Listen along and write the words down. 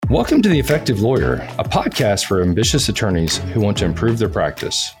Welcome to The Effective Lawyer, a podcast for ambitious attorneys who want to improve their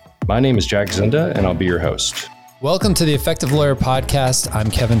practice. My name is Jack Zinda, and I'll be your host. Welcome to the Effective Lawyer podcast. I'm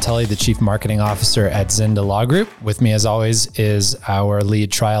Kevin Tully, the Chief Marketing Officer at Zinda Law Group. With me, as always, is our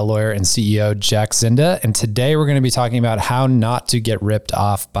lead trial lawyer and CEO, Jack Zinda. And today we're going to be talking about how not to get ripped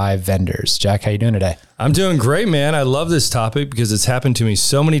off by vendors. Jack, how you doing today? I'm doing great, man. I love this topic because it's happened to me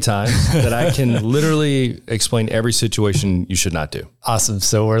so many times that I can literally explain every situation you should not do. Awesome.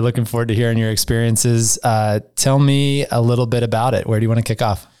 So we're looking forward to hearing your experiences. Tell me a little bit about it. Where do you want to kick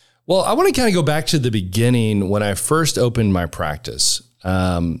off? Well, I want to kind of go back to the beginning when I first opened my practice.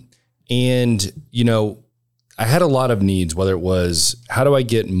 I had a lot of needs, whether it was, how do I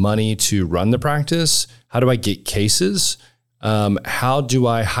get money to run the practice? How do I get cases? How do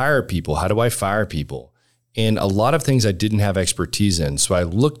I hire people? How do I fire people? And a lot of things I didn't have expertise in. So I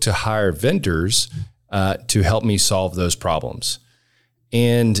looked to hire vendors to help me solve those problems.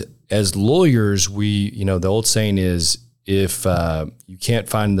 And as lawyers, the old saying is, if you can't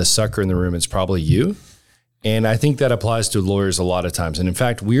find the sucker in the room, it's probably you. And I think that applies to lawyers a lot of times. And in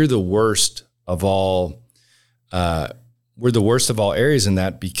fact, we're the worst of all areas in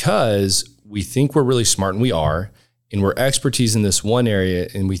that, because we think we're really smart, and we are, and we're expertise in this one area,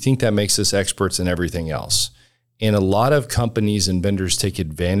 and we think that makes us experts in everything else. And a lot of companies and vendors take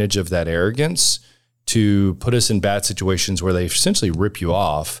advantage of that arrogance to put us in bad situations where they essentially rip you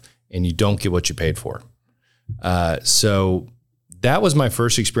off and you don't get what you paid for. So that was my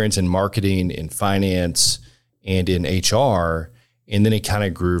first experience in marketing, in finance, and in HR. And then it kind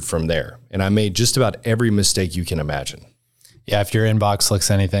of grew from there. And I made just about every mistake you can imagine. Yeah, if your inbox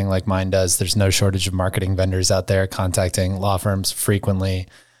looks anything like mine does, there's no shortage of marketing vendors out there contacting law firms frequently.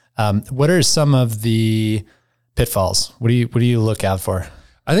 What are some of the pitfalls? What do you look out for?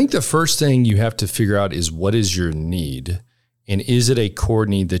 I think the first thing you have to figure out is, what is your need? And is it a core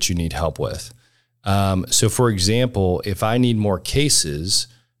need that you need help with? So for example, if I need more cases,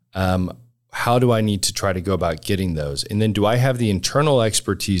 how do I need to try to go about getting those? And then, do I have the internal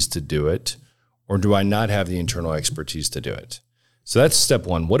expertise to do it, or do I not have the internal expertise to do it? So that's step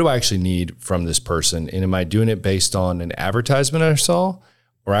one. What do I actually need from this person? And am I doing it based on an advertisement I saw,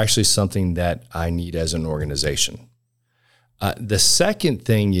 or actually something that I need as an organization? The second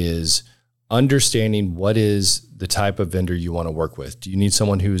thing is understanding what is the type of vendor you want to work with. Do you need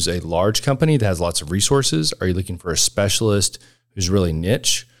someone who's a large company that has lots of resources? Are you looking for a specialist who's really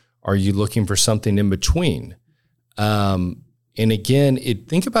niche? Are you looking for something in between? And again,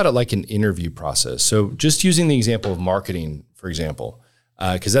 think about it like an interview process. So just using the example of marketing, for example,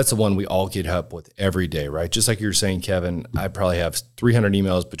 because that's the one we all get up with every day, right? Just like you were saying, Kevin, I probably have 300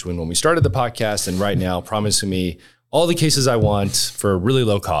 emails between when we started the podcast and right now promising me all the cases I want for a really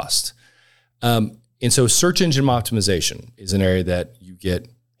low cost. And so search engine optimization is an area that you get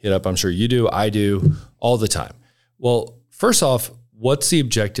hit up. I'm sure you do. I do all the time. Well, first off, what's the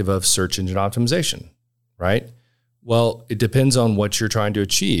objective of search engine optimization, right? Well, it depends on what you're trying to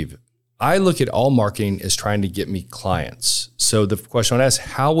achieve. I look at all marketing as trying to get me clients. So the question I ask,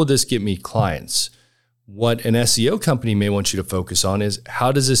 how will this get me clients? What an SEO company may want you to focus on is,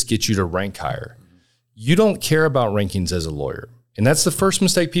 how does this get you to rank higher? You don't care about rankings as a lawyer. And that's the first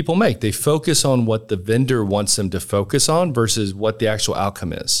mistake people make. They focus on what the vendor wants them to focus on versus what the actual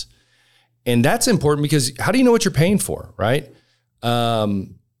outcome is. And that's important, because how do you know what you're paying for, right?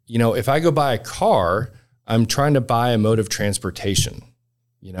 If I go buy a car, I'm trying to buy a mode of transportation,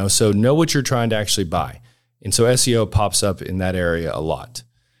 so know what you're trying to actually buy. And so SEO pops up in that area a lot.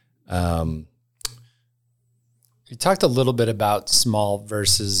 You talked a little bit about small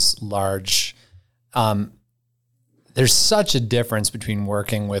versus large. There's such a difference between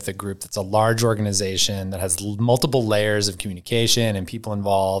working with a group that's a large organization that has multiple layers of communication and people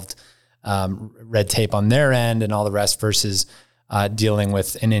involved, red tape on their end and all the rest, versus dealing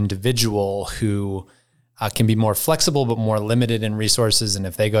with an individual who can be more flexible but more limited in resources. And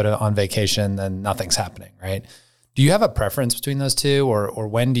if they go on vacation, then nothing's happening, right? Do you have a preference between those two, or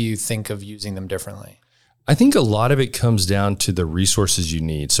when do you think of using them differently? I think a lot of it comes down to the resources you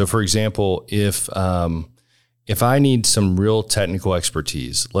need. So for example, if I need some real technical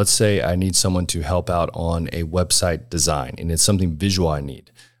expertise, let's say I need someone to help out on a website design and it's something visual I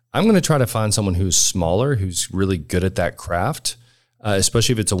need, I'm going to try to find someone who's smaller, who's really good at that craft,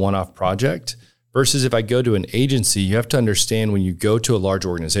 especially if it's a one-off project. Versus if I go to an agency, you have to understand, when you go to a large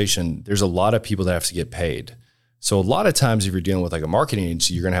organization, there's a lot of people that have to get paid. So a lot of times if you're dealing with like a marketing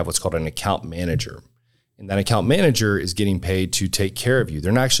agency, you're going to have what's called an account manager. And that account manager is getting paid to take care of you.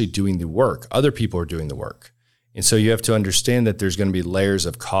 They're not actually doing the work. Other people are doing the work. And so you have to understand that there's going to be layers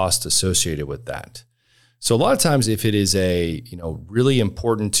of cost associated with that. So a lot of times if it is really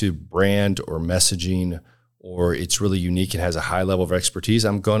important to brand or messaging, or it's really unique and has a high level of expertise,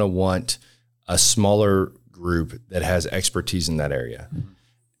 I'm going to want a smaller group that has expertise in that area. Mm-hmm.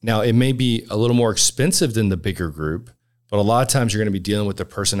 Now, it may be a little more expensive than the bigger group, but a lot of times you're going to be dealing with the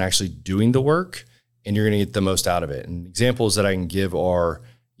person actually doing the work, and you're going to get the most out of it. And examples that I can give are,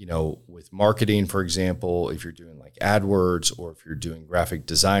 with marketing, for example, if you're doing like AdWords, or if you're doing graphic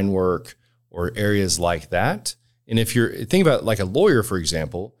design work or areas like that. And if you're think about like a lawyer, for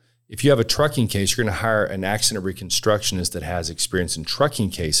example, if you have a trucking case, you're going to hire an accident reconstructionist that has experience in trucking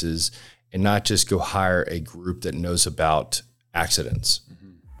cases, and not just go hire a group that knows about accidents.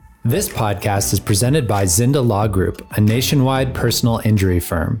 This podcast is presented by Zinda Law Group, a nationwide personal injury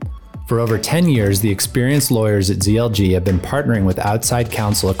firm. For over 10 years, the experienced lawyers at ZLG have been partnering with outside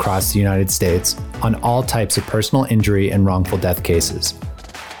counsel across the United States on all types of personal injury and wrongful death cases.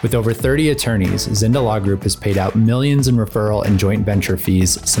 With over 30 attorneys, Zinda Law Group has paid out millions in referral and joint venture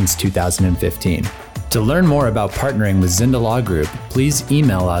fees since 2015. To learn more about partnering with Zinda Law Group, please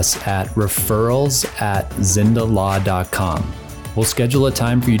email us at referrals@zindalaw.com. We'll schedule a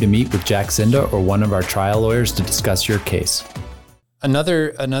time for you to meet with Jack Zinda or one of our trial lawyers to discuss your case.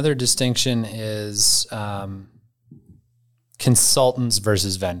 Another distinction is consultants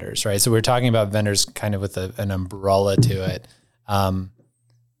versus vendors, right? So we're talking about vendors kind of with an umbrella to it.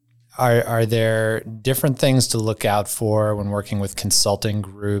 Are there different things to look out for when working with consulting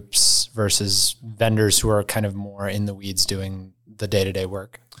groups versus vendors who are kind of more in the weeds doing the day-to-day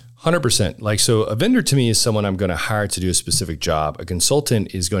work? 100%. So a vendor to me is someone I'm going to hire to do a specific job. A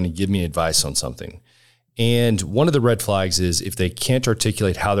consultant is going to give me advice on something. And one of the red flags is if they can't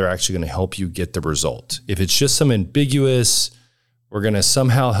articulate how they're actually going to help you get the result. If it's just some ambiguous, we're going to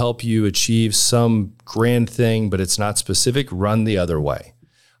somehow help you achieve some grand thing, but it's not specific, run the other way.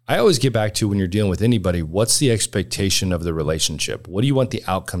 I always get back to when you're dealing with anybody, what's the expectation of the relationship? What do you want the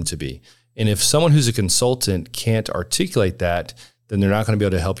outcome to be? And if someone who's a consultant can't articulate that, then they're not going to be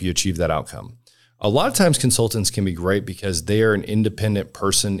able to help you achieve that outcome. A lot of times consultants can be great because they are an independent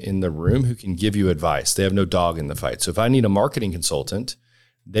person in the room who can give you advice. They have no dog in the fight. So if I need a marketing consultant,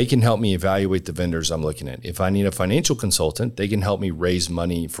 they can help me evaluate the vendors I'm looking at. If I need a financial consultant, they can help me raise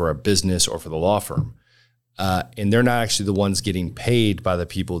money for a business or for the law firm. And they're not actually the ones getting paid by the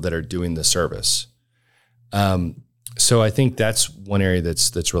people that are doing the service. So I think that's one area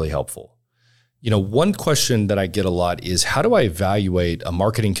that's really helpful. One question that I get a lot is, how do I evaluate a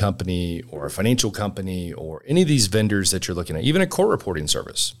marketing company or a financial company or any of these vendors that you're looking at, even a court reporting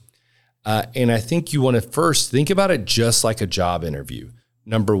service? And I think you want to first think about it just like a job interview.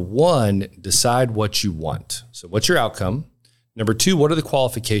 Number one, decide what you want. So what's your outcome? Number two, what are the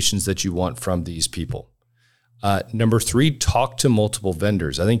qualifications that you want from these people? Number three, talk to multiple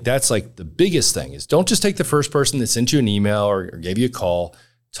vendors. I think that's like the biggest thing is don't just take the first person that sent you an email or gave you a call.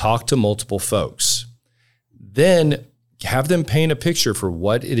 Talk to multiple folks. Then have them paint a picture for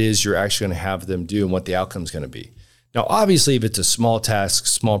what it is you're actually going to have them do and what the outcome is going to be. Now, obviously, if it's a small task,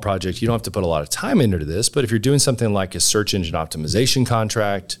 small project, you don't have to put a lot of time into this. But if you're doing something like a search engine optimization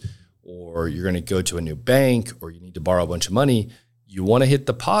contract, or you're going to go to a new bank, or you need to borrow a bunch of money, you want to hit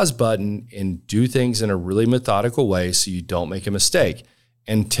the pause button and do things in a really methodical way so you don't make a mistake.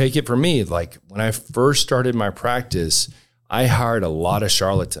 And take it from me, like when I first started my practice, I hired a lot of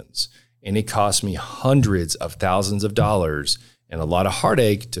charlatans, and it cost me hundreds of thousands of dollars and a lot of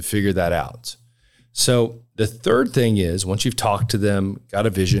heartache to figure that out. So the third thing is, once you've talked to them, got a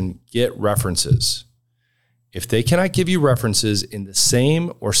vision, get references. If they cannot give you references in the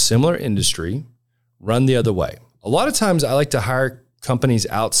same or similar industry, run the other way. A lot of times I like to hire companies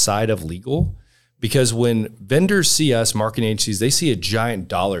outside of legal, because when vendors see us, marketing agencies, they see a giant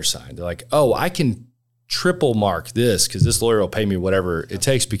dollar sign. They're like, oh, I can triple mark this because this lawyer will pay me whatever it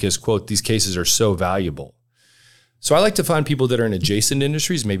takes because, quote, these cases are so valuable. So I like to find people that are in adjacent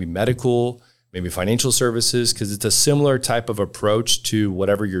industries, maybe medical, maybe financial services, because it's a similar type of approach to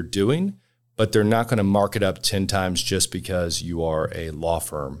whatever you're doing, but they're not going to mark it up 10 times just because you are a law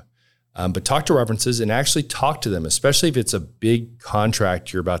firm. But talk to references and actually talk to them, especially if it's a big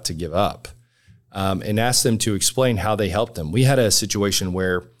contract you're about to give up, and ask them to explain how they helped them. We had a situation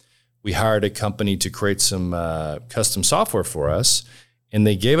where we hired a company to create some custom software for us, and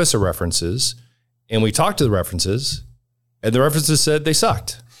they gave us references, and we talked to the references, and the references said they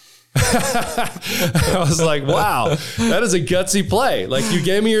sucked. I was like, wow, that is a gutsy play. Like, you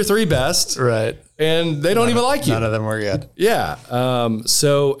gave me your three best, right? And they don't even like you. None of them were good. Yeah.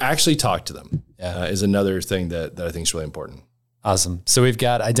 So actually talk to them is another thing that I think is really important. Awesome. So we've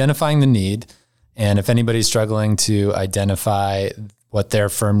got identifying the need. And if anybody's struggling to identify what their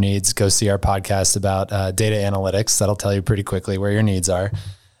firm needs, go see our podcast about data analytics. That'll tell you pretty quickly where your needs are.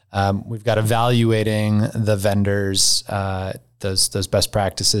 We've got evaluating the vendors, those best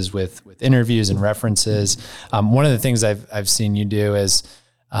practices with interviews and references. One of the things I've seen you do is,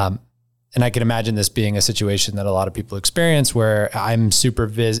 and I can imagine this being a situation that a lot of people experience, where I'm super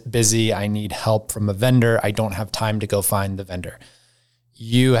busy. I need help from a vendor. I don't have time to go find the vendor.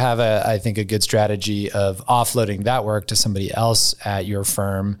 You have I think a good strategy of offloading that work to somebody else at your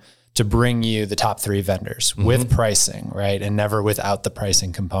firm to bring you the top 3 vendors with pricing, right? And never without the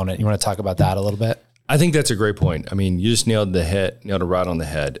pricing component. You want to talk about that a little bit? I think that's a great point. I mean, you just nailed it right on the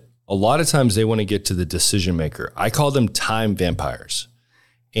head. A lot of times they want to get to the decision maker. I call them time vampires.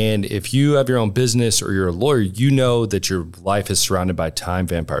 And if you have your own business or you're a lawyer, you know that your life is surrounded by time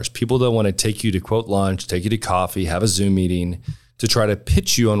vampires. People that want to take you to quote lunch, take you to coffee, have a Zoom meeting to try to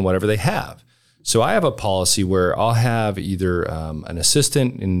pitch you on whatever they have. So I have a policy where I'll have either an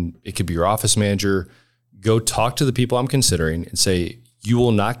assistant, and it could be your office manager, go talk to the people I'm considering and say, you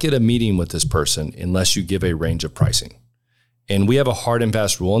will not get a meeting with this person unless you give a range of pricing. And we have a hard and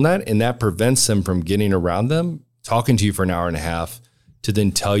fast rule on that, and that prevents them from getting around them, talking to you for an hour and a half to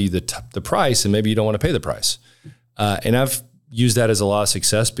then tell you the price, and maybe you don't want to pay the price. And I've used that as a lot of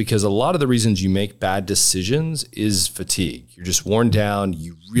success, because a lot of the reasons you make bad decisions is fatigue. You're just worn down.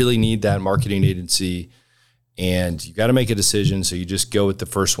 You really need that marketing agency, and you got to make a decision. So you just go with the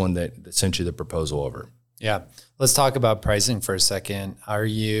first one that sent you the proposal over. Yeah. Let's talk about pricing for a second. Are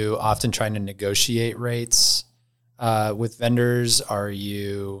you often trying to negotiate rates with vendors? Are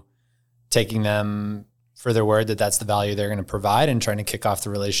you taking them for their word that that's the value they're going to provide and trying to kick off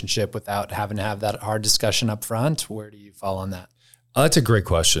the relationship without having to have that hard discussion up front? Where do you fall on that? That's a great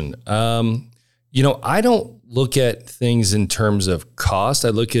question. I don't look at things in terms of cost. I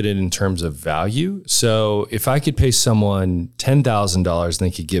look at it in terms of value. So if I could pay someone $10,000 and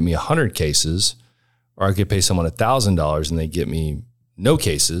they could get me 100 cases, or I could pay someone $1,000 and they get me no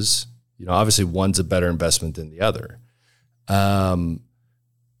cases, obviously one's a better investment than the other.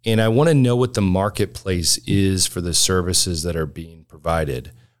 And I want to know what the marketplace is for the services that are being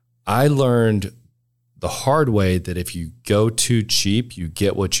provided. I learned the hard way that if you go too cheap, you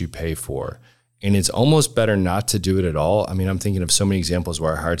get what you pay for. And it's almost better not to do it at all. I mean, I'm thinking of so many examples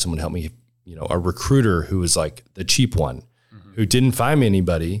where I hired someone to help me, a recruiter who was like the cheap one, who didn't find me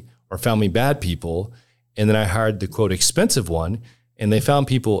anybody or found me bad people. And then I hired the quote expensive one, and they found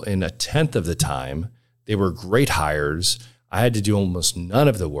people in 1/10 of the time. They were great hires. I had to do almost none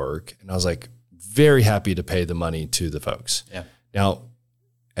of the work. And I was like, very happy to pay the money to the folks. Yeah. Now,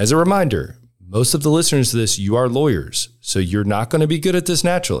 as a reminder, most of the listeners to this, you are lawyers. So you're not going to be good at this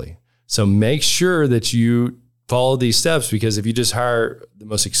naturally. So make sure that you follow these steps, because if you just hire the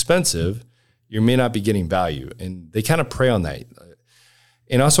most expensive, you may not be getting value. And they kind of prey on that.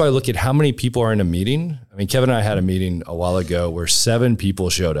 And also I look at how many people are in a meeting. I mean, Kevin and I had a meeting a while ago where 7 people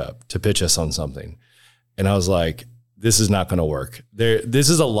showed up to pitch us on something. And I was like, this is not going to work. This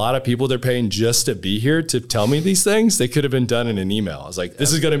is a lot of people they're paying just to be here to tell me these things. They could have been done in an email. I was like,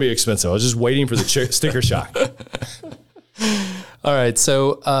 this is going to be expensive. I was just waiting for the sticker shock. All right.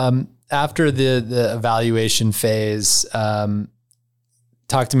 So after the evaluation phase,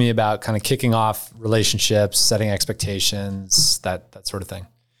 talk to me about kind of kicking off relationships, setting expectations, that sort of thing.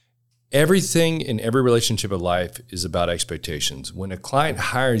 Everything in every relationship of life is about expectations. When a client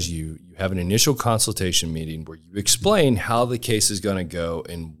hires you, you have an initial consultation meeting where you explain how the case is going to go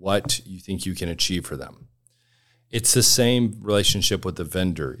and what you think you can achieve for them. It's the same relationship with the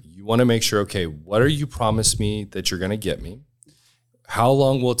vendor. You want to make sure, okay, what are you promised me that you're going to get me? How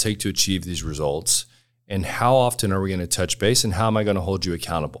long will it take to achieve these results? And how often are we going to touch base? And how am I going to hold you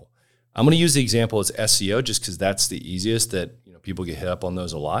accountable? I'm going to use the example as SEO just because that's the easiest that people get hit up on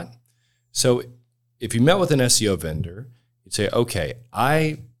those a lot. So if you met with an SEO vendor, you'd say, okay,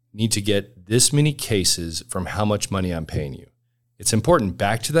 I need to get this many cases from how much money I'm paying you. It's important.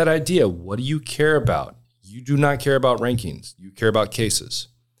 Back to that idea. What do you care about? You do not care about rankings. You care about cases.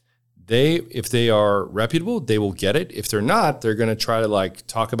 If they are reputable, they will get it. If they're not, they're going to try to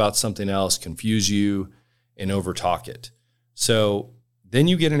talk about something else, confuse you, and overtalk it. So then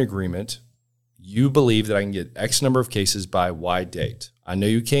you get an agreement. You believe that I can get X number of cases by Y date. I know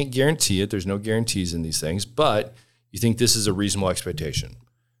you can't guarantee it. There's no guarantees in these things, but you think this is a reasonable expectation.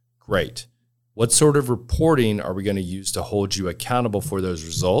 Great. What sort of reporting are we going to use to hold you accountable for those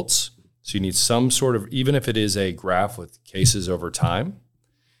results? So you need some sort of, even if it is a graph with cases over time,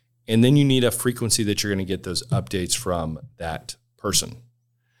 and then you need a frequency that you're going to get those updates from that person.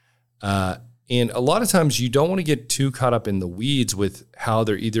 And a lot of times you don't want to get too caught up in the weeds with how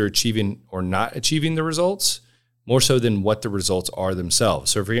they're either achieving or not achieving the results. more so than what the results are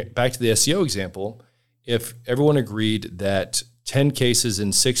themselves. So if we get back to the SEO example, if everyone agreed that 10 cases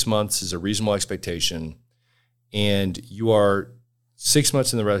in 6 months is a reasonable expectation, and you are 6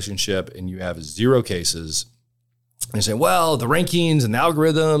 months in the relationship and you have 0 cases, and you say, well, the rankings and the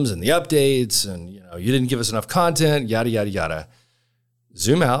algorithms and the updates and, you didn't give us enough content, yada, yada, yada.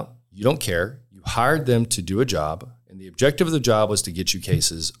 Zoom out. You don't care. You hired them to do a job, and the objective of the job was to get you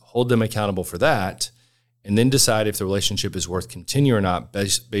cases, hold them accountable for that, and then decide if the relationship is worth continuing or not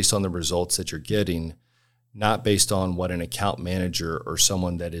based on the results that you're getting, not based on what an account manager or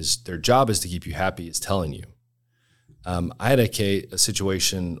someone that is their job is to keep you happy is telling you. I had a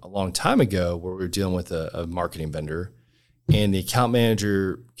situation a long time ago where we were dealing with a marketing vendor, and the account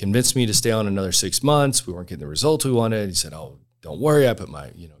manager convinced me to stay on another 6 months. We weren't getting the results we wanted. He said, oh, don't worry. I put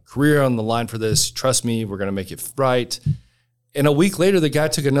my career on the line for this. Trust me, we're going to make it right. And a week later, the guy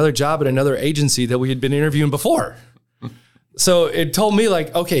took another job at another agency that we had been interviewing before. So it told me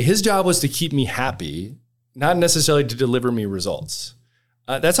okay, his job was to keep me happy, not necessarily to deliver me results.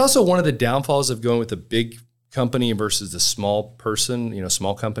 That's also one of the downfalls of going with a big company versus the small person.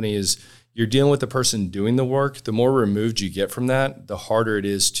 Small company is you're dealing with the person doing the work. The more removed you get from that, the harder it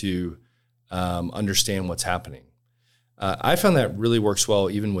is to understand what's happening. I found that really works well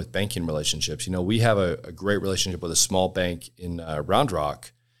even with banking relationships. We have a great relationship with a small bank in Round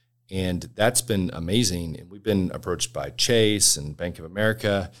Rock, and that's been amazing. And we've been approached by Chase and Bank of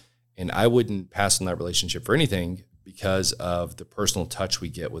America, and I wouldn't pass on that relationship for anything because of the personal touch we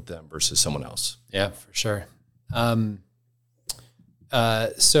get with them versus someone else. Yeah, for sure.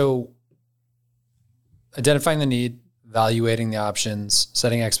 So identifying the need, evaluating the options,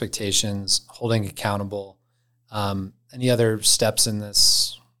 setting expectations, holding accountable. Any other steps in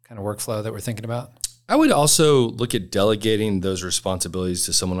this kind of workflow that we're thinking about? I would also look at delegating those responsibilities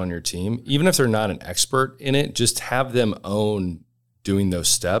to someone on your team. Even if they're not an expert in it, just have them own doing those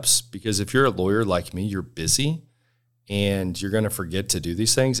steps. Because if you're a lawyer like me, you're busy and you're going to forget to do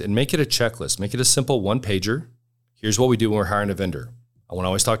these things. And make it a checklist. Make it a simple 1-pager. Here's what we do when we're hiring a vendor. I want to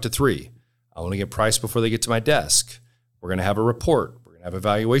always talk to 3. I want to get priced before they get to my desk. We're going to have a report. We're going to have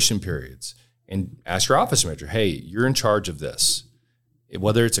evaluation periods. And ask your office manager, hey, you're in charge of this.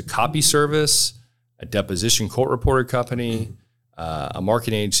 Whether it's a copy service, a deposition court reporter company, a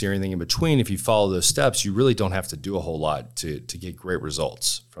marketing agency, or anything in between, if you follow those steps, you really don't have to do a whole lot to get great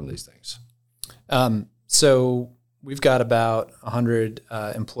results from these things. So we've got about 100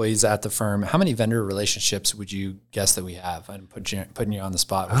 employees at the firm. How many vendor relationships would you guess that we have? I'm putting you on the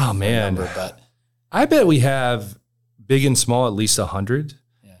spot. Oh, man. But I bet we have big and small, at least 100.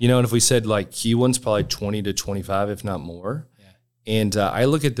 And if we said key ones, probably 20 to 25, if not more. Yeah. And I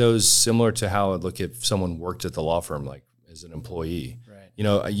look at those similar to how I look at someone worked at the law firm, as an employee.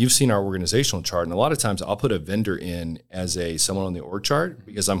 Right. You've seen our organizational chart, and a lot of times I'll put a vendor in as someone on the org chart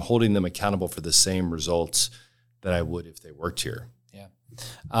because I'm holding them accountable for the same results that I would if they worked here. Yeah.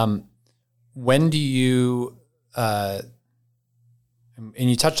 When do you, and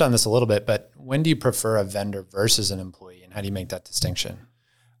you touched on this a little bit, but when do you prefer a vendor versus an employee, and how do you make that distinction?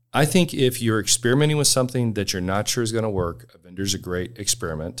 I think if you're experimenting with something that you're not sure is going to work, a vendor's a great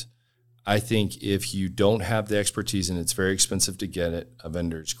experiment. I think if you don't have the expertise and it's very expensive to get it, a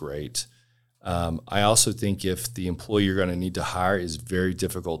vendor's great. I also think if the employee you're going to need to hire is very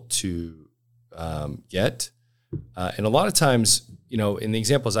difficult to get, and a lot of times, in the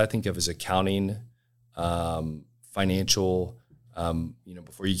examples I think of as accounting, financial,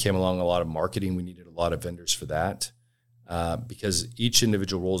 before you came along, a lot of marketing, we needed a lot of vendors for that. Because each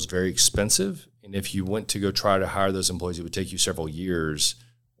individual role is very expensive. And if you went to go try to hire those employees, it would take you several years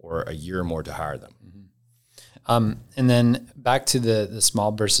or a year or more to hire them. Mm-hmm. And then back to the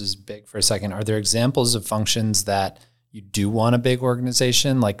small versus big for a second. Are there examples of functions that you do want a big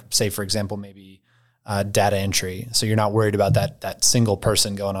organization? Like, say, for example, maybe data entry. So you're not worried about that single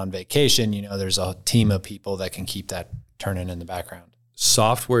person going on vacation. There's a team of people that can keep that turning in the background.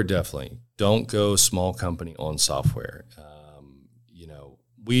 Software, definitely. Don't go small company on software.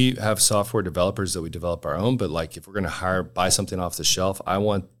 We have software developers that we develop our own, but if we're going to buy something off the shelf, I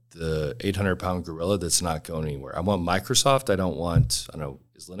want the 800-pound gorilla that's not going anywhere. I want Microsoft. I don't know,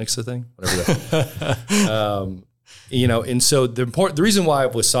 is Linux a thing? Whatever that. And so the reason why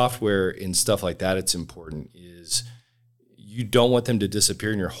with software and stuff like that, it's important is you don't want them to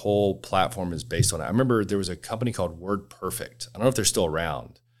disappear and your whole platform is based on it. I remember there was a company called WordPerfect. I don't know if they're still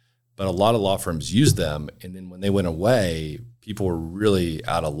around, but a lot of law firms used them. And then when they went away, people were really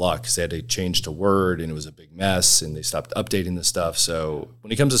out of luck because they had to change to Word and it was a big mess and they stopped updating the stuff. So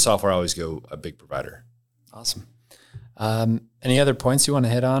when it comes to software, I always go a big provider. Awesome. Any other points you want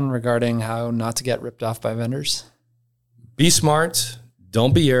to hit on regarding how not to get ripped off by vendors? Be smart,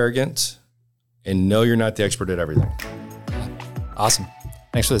 don't be arrogant, and know you're not the expert at everything. Awesome.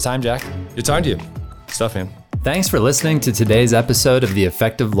 Thanks for the time, Jack. Good time to you. Stuff, man. Thanks for listening to today's episode of The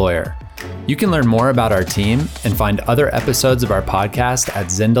Effective Lawyer. You can learn more about our team and find other episodes of our podcast at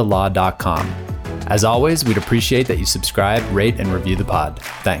zendalaw.com. As always, we'd appreciate that you subscribe, rate, and review the pod.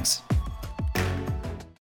 Thanks.